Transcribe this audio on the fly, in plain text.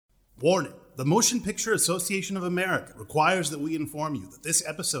Warning. The Motion Picture Association of America requires that we inform you that this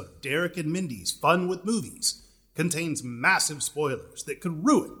episode of Derek and Mindy's Fun with Movies contains massive spoilers that could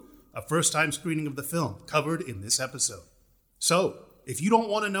ruin a first-time screening of the film covered in this episode. So, if you don't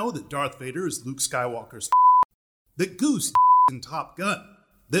want to know that Darth Vader is Luke Skywalker's that Goose in Top Gun,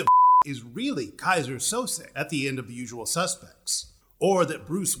 that is really Kaiser Sose at the end of The Usual Suspects, or that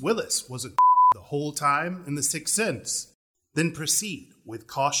Bruce Willis was a the whole time in The Sixth Sense, then proceed with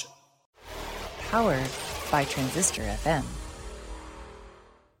caution. Powered by Transistor FM.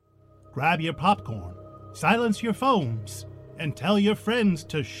 Grab your popcorn, silence your phones, and tell your friends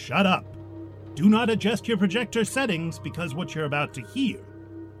to shut up. Do not adjust your projector settings because what you're about to hear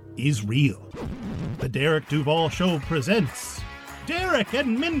is real. The Derek Duval Show presents Derek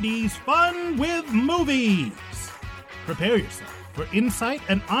and Mindy's Fun with Movies. Prepare yourself for insight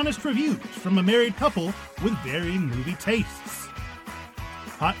and honest reviews from a married couple with varying movie tastes.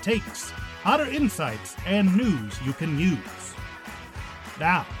 Hot takes, hotter insights, and news you can use.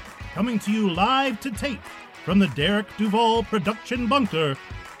 Now, coming to you live to tape from the Derek Duval production bunker,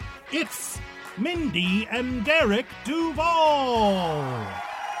 it's Mindy and Derek Duval.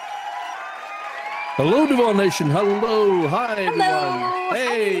 Hello, Duval Nation. Hello. Hi, everyone. Hello.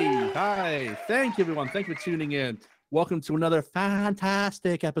 Hey. Hi. Thank you, everyone. Thank you for tuning in. Welcome to another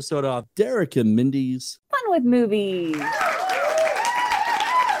fantastic episode of Derek and Mindy's Fun with Movies.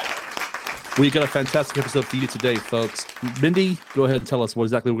 We got a fantastic episode for you today, folks. Mindy, go ahead and tell us what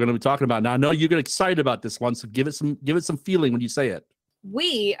exactly we're going to be talking about. Now, I know you get excited about this one, so give it some feeling when you say it.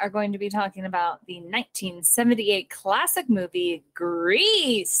 We are going to be talking about the 1978 classic movie,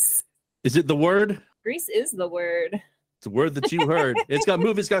 Grease. Is it the word? Grease is the word. It's the word that you heard. It's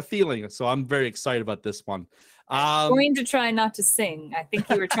got feeling, so I'm very excited about this one. I'm going to try not to sing. I think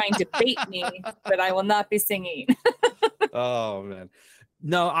you were trying to bait me, but I will not be singing. Oh, man.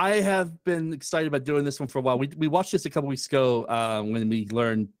 No, I have been excited about doing this one for a while. We watched this a couple weeks ago when we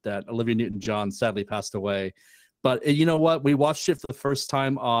learned that Olivia Newton-John sadly passed away. But you know what? We watched it for the first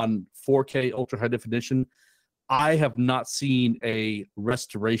time on 4K ultra high definition. I have not seen a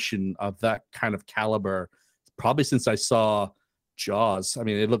restoration of that kind of caliber probably since I saw Jaws. I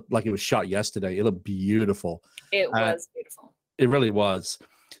mean, it looked like it was shot yesterday. It looked beautiful. It was beautiful. It really was.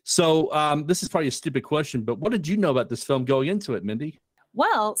 So this is probably a stupid question, but what did you know about this film going into it, Mindy?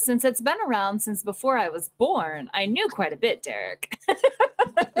 Well, since it's been around since before I was born, I knew quite a bit, Derek.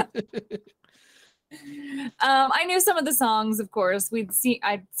 I knew some of the songs, of course.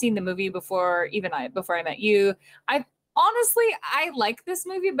 I'd seen the movie before I met you. I like this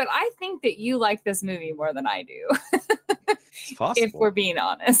movie, but I think that you like this movie more than I do. It's possible. If we're being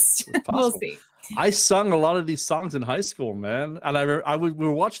honest. We'll see. I sung a lot of these songs in high school, man. And we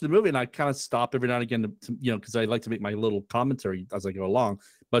were watching the movie, and I kind of stop every now and again to because I like to make my little commentary as I go along,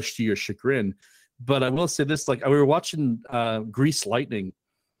 much to your chagrin. But I will say this, we were watching Grease Lightning,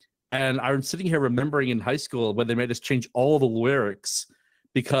 and I'm sitting here remembering in high school when they made us change all the lyrics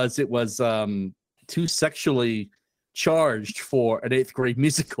because it was too sexually charged for an 8th grade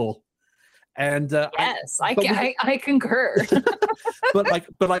musical. And yes, I concur.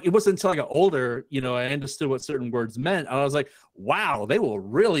 but it wasn't until I got older, I understood what certain words meant, and I was like, wow, they were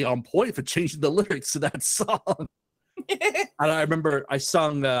really on point for changing the lyrics to that song. And I remember I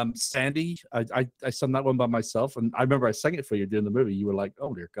sung Sandy. I sung that one by myself, and I remember I sang it for you during the movie. You were like,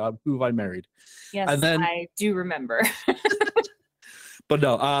 oh dear God, who have I married? Yes, and then, I do remember. But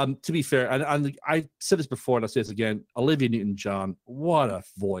no, to be fair, and I said this before and I'll say this again, Olivia Newton-John, what a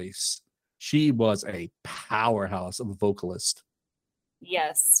voice. She was a powerhouse of a vocalist.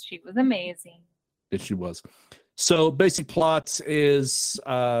 Yes, she was amazing. Yes, she was. So basic plot is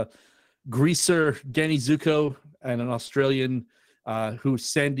greaser Danny Zuko and an Australian who's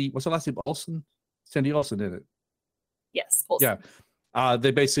Sandy. What's her last name? Olsen? Sandy Olsen, isn't it? Yes, Olsen. Yeah.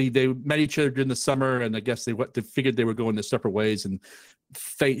 They met each other during the summer, and I guess they figured they were going their separate ways, and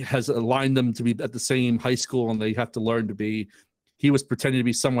fate has aligned them to be at the same high school, and they have to learn to be. He was pretending to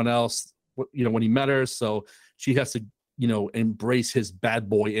be someone else, when he met her, so she has to, embrace his bad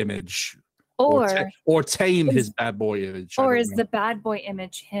boy image, or tame his bad boy image. Or is the bad boy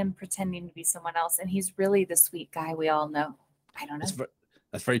image him pretending to be someone else, and he's really the sweet guy we all know? I don't know.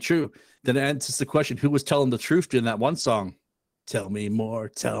 That's very true. Then it answers the question: who was telling the truth during that one song? Tell me more.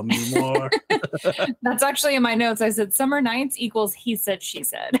 Tell me more. That's actually in my notes. I said summer nights equals he said, she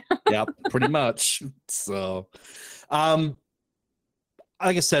said. Yeah, pretty much. So,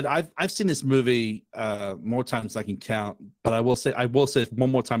 like I said, I've seen this movie more times than I can count. But I will say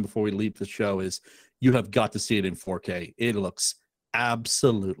one more time before we leave the show is you have got to see it in 4K. It looks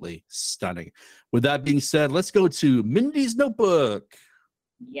absolutely stunning. With that being said, let's go to Mindy's Notebook.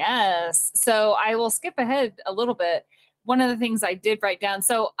 Yes. So I will skip ahead a little bit. One of the things I did write down.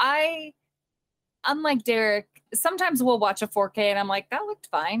 So unlike Derek, sometimes we'll watch a 4K and I'm like, that looked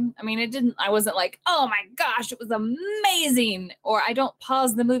fine. I mean, I wasn't like, oh my gosh, it was amazing. Or I don't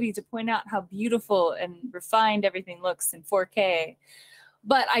pause the movie to point out how beautiful and refined everything looks in 4K.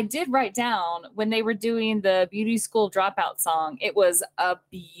 But I did write down when they were doing the beauty school dropout song, it was a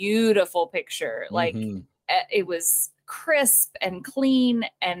beautiful picture. Like it was crisp and clean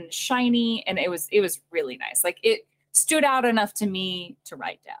and shiny. And it was really nice. Like it stood out enough to me to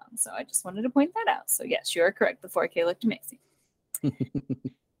write down. So I just wanted to point that out. So yes, you are correct. The 4K looked amazing. So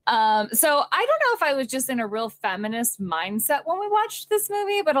I don't know if I was just in a real feminist mindset when we watched this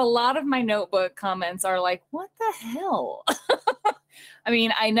movie, but a lot of my notebook comments are like, what the hell? I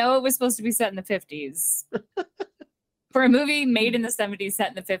mean, I know it was supposed to be set in the 50s. For a movie made in the 70s, set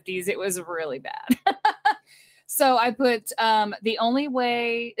in the 50s, it was really bad. So I put the only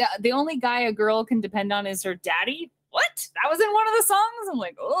guy a girl can depend on is her daddy. What? That was in one of the songs? I'm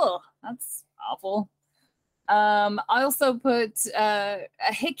like, oh, that's awful. I also put a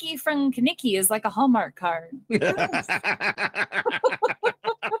hickey from Kaniki is like a Hallmark card.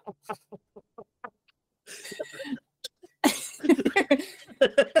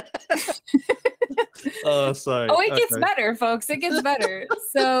 Oh, sorry. Oh, it gets better, folks. It gets better.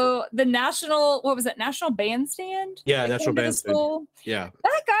 So the National Bandstand? Yeah, National Bandstand. Yeah.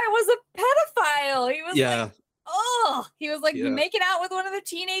 That guy was a pedophile. He was like, oh, he was like making out with one of the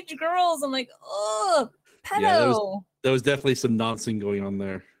teenage girls. I'm like, oh, pedo. Yeah, there was definitely some nonsense going on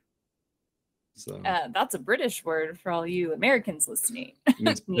there. So that's a British word for all you Americans listening. It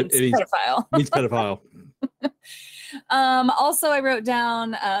means pedophile. Means pedophile. Also, I wrote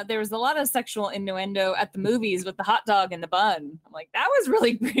down there was a lot of sexual innuendo at the movies with the hot dog and the bun. I'm like, that was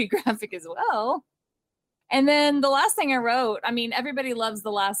really pretty graphic as well. And then the last thing I wrote, I mean, everybody loves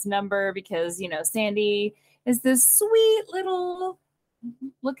the last number because, you know, Sandy is this sweet little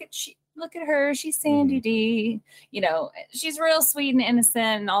look at her, she's Sandy D. You know, she's real sweet and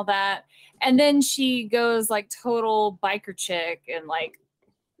innocent and all that. And then she goes like total biker chick and like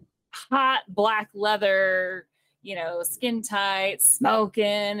hot black leather, you know, skin tight,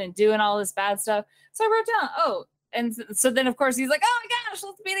 smoking and doing all this bad stuff. So I wrote down, oh, and so then of course he's like, oh my gosh,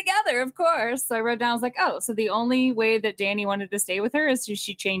 let's be together, of course. So I wrote down, I was like, oh, so the only way that Danny wanted to stay with her is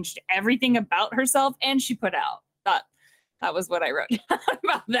she changed everything about herself and she put out. That was what I wrote down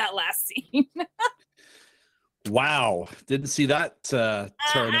about that last scene. Wow. Didn't see that turn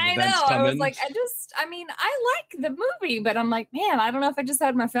of events know. coming. I was like, I like the movie, but I'm like, man, I don't know if I just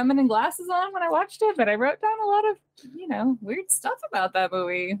had my feminine glasses on when I watched it, but I wrote down a lot of, you know, weird stuff about that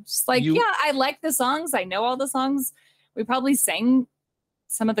movie. Just like, yeah, I like the songs. I know all the songs. We probably sang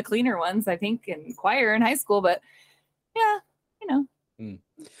some of the cleaner ones, I think, in choir in high school, but yeah, you know.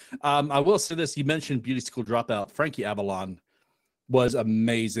 I will say this. You mentioned Beauty School Dropout. Frankie Avalon was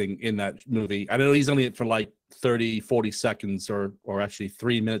amazing in that movie. I know he's only in it for like 30, 40 seconds or actually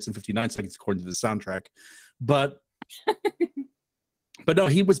 3 minutes and 59 seconds according to the soundtrack. But no,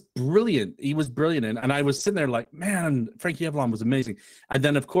 he was brilliant. He was brilliant. And I was sitting there like, man, Frankie Avalon was amazing. And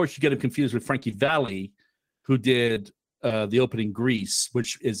then, of course, you get him confused with Frankie Valli, who did the opening Grease,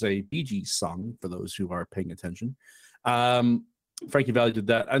 which is a Bee Gees song for those who are paying attention. Frankie Valli did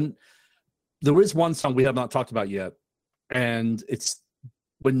that. And there is one song we have not talked about yet. And it's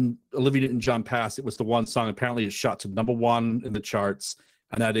when Olivia Newton-John passed, it was the one song apparently it shot to #1 in the charts,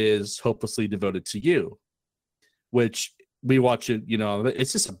 and that is Hopelessly Devoted to You, which we watch it, you know,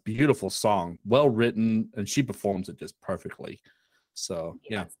 it's just a beautiful song, well written, and she performs it just perfectly. So,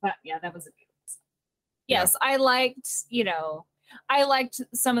 yeah. That was a beautiful song. Yes, yeah. I liked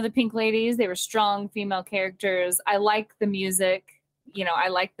some of the Pink Ladies. They were strong female characters. I like the music. You know, I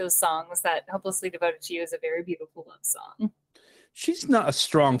like those songs. That Hopelessly Devoted to You is a very beautiful love song. She's not a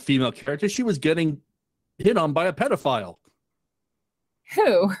strong female character. She was getting hit on by a pedophile.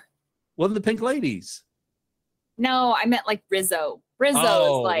 Who? One of the Pink Ladies. No, I meant like Rizzo.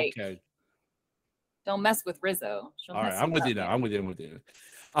 Rizzo is like, okay. Don't mess with Rizzo. All right, I'm with you now. I'm with you.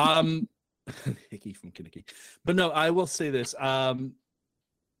 Hickey from Kinnicky. But no, I will say this.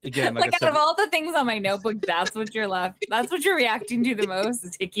 Again, like out of all the things on my notebook, that's what you're reacting to the most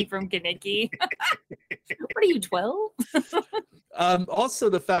is Hickey from Kinnicky. What are you, 12? Also,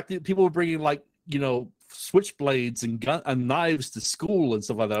 the fact that people were bringing like, you know, switchblades and knives to school and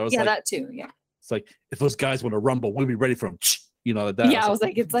stuff like that. I was like, that too. Yeah. It's like, if those guys want to rumble, we'll be ready for them. You know, that. Yeah, I was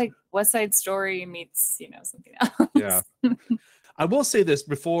like, it's like West Side Story meets, you know, something else. Yeah. I will say this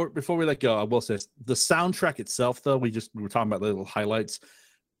before we let go. I will say this. The soundtrack itself, though, we were talking about the little highlights.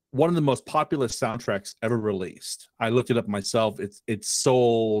 one of the most popular soundtracks ever released. I looked it up myself. It's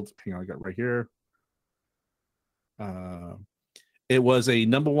sold. Hang on, I got it right here. It was a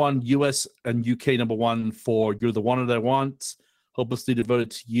 #1 US and UK #1 for You're the One That I Want, Hopelessly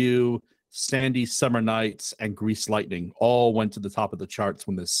Devoted to You, Sandy Summer Nights, and Grease Lightning. All went to the top of the charts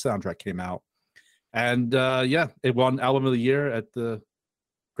when this soundtrack came out. And it won Album of the Year at the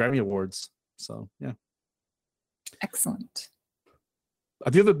Grammy Awards. So, yeah. Excellent.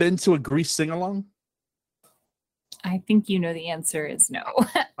 Have you ever been to a Grease sing-along? I think you know the answer is no.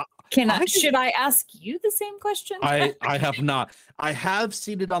 Should I ask you the same question? I have not. I have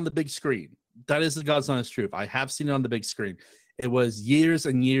seen it on the big screen. That is the God's honest truth. I have seen it on the big screen. It was years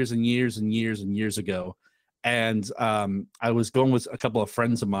and years and years and years and years ago. And I was going with a couple of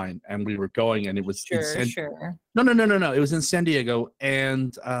friends of mine, and we were going, and it was sure. No. It was in San Diego,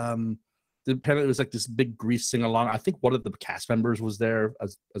 and it was like this big Grease sing along. I think one of the cast members was there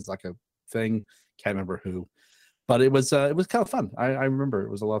as like a thing. Can't remember who. But it was kind of fun. I remember it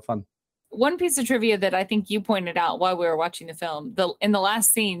was a lot of fun. One piece of trivia that I think you pointed out while we were watching the film, in the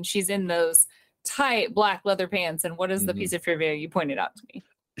last scene, she's in those tight black leather pants. And what is the piece of trivia you pointed out to me?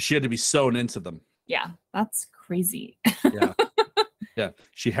 She had to be sewn into them. Yeah, that's crazy. Yeah.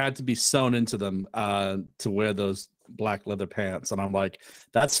 She had to be sewn into them to wear those black leather pants. And I'm like,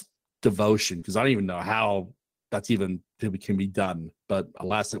 that's devotion, because I don't even know how that's even can be done. But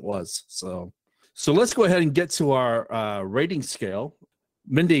alas, it was. So let's go ahead and get to our rating scale.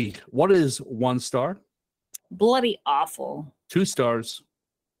 Mindy, what is 1 star? Bloody awful. 2 stars.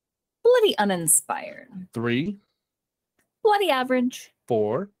 Bloody uninspired. 3. Bloody average.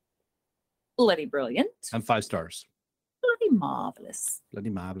 4. Bloody brilliant. And 5 stars. Bloody marvelous.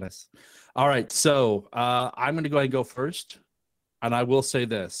 Bloody marvelous. All right, so I'm going to go ahead and go first, and I will say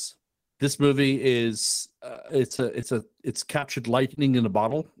this: this movie is it's captured lightning in a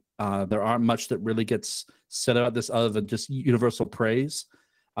bottle. There aren't much that really gets said about this other than just universal praise.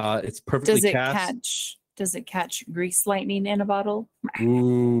 It's perfectly cast. Does it catch grease lightning in a bottle?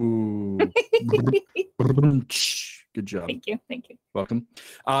 Ooh. Good job. Thank you. Welcome.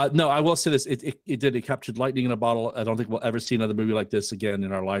 No, I will say this. It captured lightning in a bottle. I don't think we'll ever see another movie like this again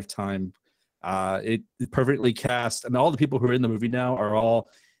in our lifetime. It perfectly cast, and all the people who are in the movie now are all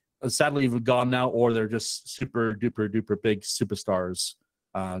sadly even gone now, or they're just super duper big superstars.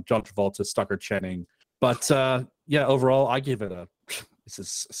 John Travolta, Stucker Channing. But overall, I give it this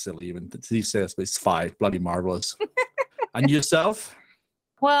is silly even to say this, but it's 5. Bloody marvelous. And yourself?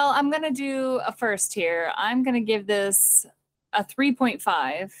 Well, I'm going to do a first here. I'm going to give this a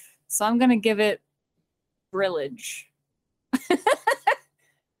 3.5. So I'm going to give it brillage.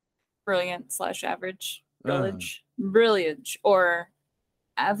 Brilliant / average. Brillage or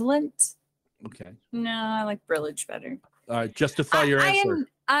avalent. Okay. No, I like brillage better. All right, justify your answer.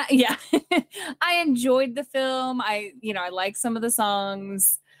 I enjoyed the film. I like some of the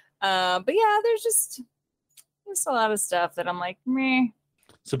songs. But yeah, there's a lot of stuff that I'm like, meh.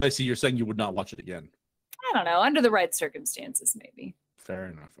 So basically you're saying you would not watch it again? I don't know. Under the right circumstances, maybe. Fair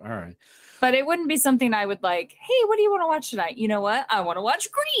enough. All right. But it wouldn't be something I would like, hey, what do you want to watch tonight? You know what? I want to watch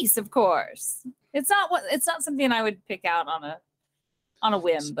Grease, of course. It's not something I would pick out on a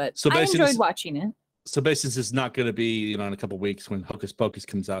whim, but I enjoyed watching it. So basically, this is not going to be, in a couple of weeks when Hocus Pocus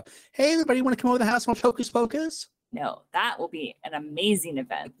comes out. Hey, everybody, want to come over to the house and watch Hocus Pocus? No, that will be an amazing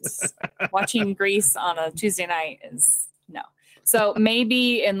event. Watching Grease on a Tuesday night is no. So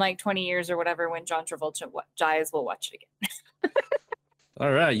maybe in like 20 years or whatever, when John Travolta dies, we'll watch it again.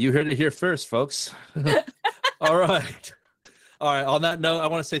 All right, you heard it here first, folks. All right. On that note, I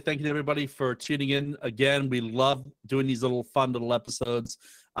want to say thank you to everybody for tuning in. Again, we love doing these fun little episodes.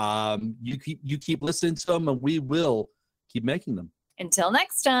 You keep listening to them, and we will keep making them. Until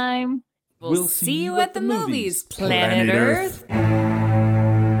next time, we'll see you at the movies, Planet Earth.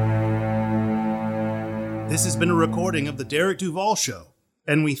 This has been a recording of The Derek Duval Show,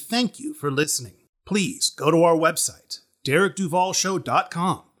 and we thank you for listening. Please go to our website,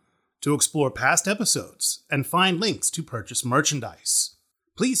 DerekDuvalShow.com, to explore past episodes and find links to purchase merchandise.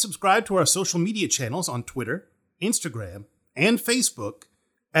 Please subscribe to our social media channels on Twitter, Instagram, and Facebook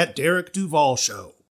at Derek Duval Show.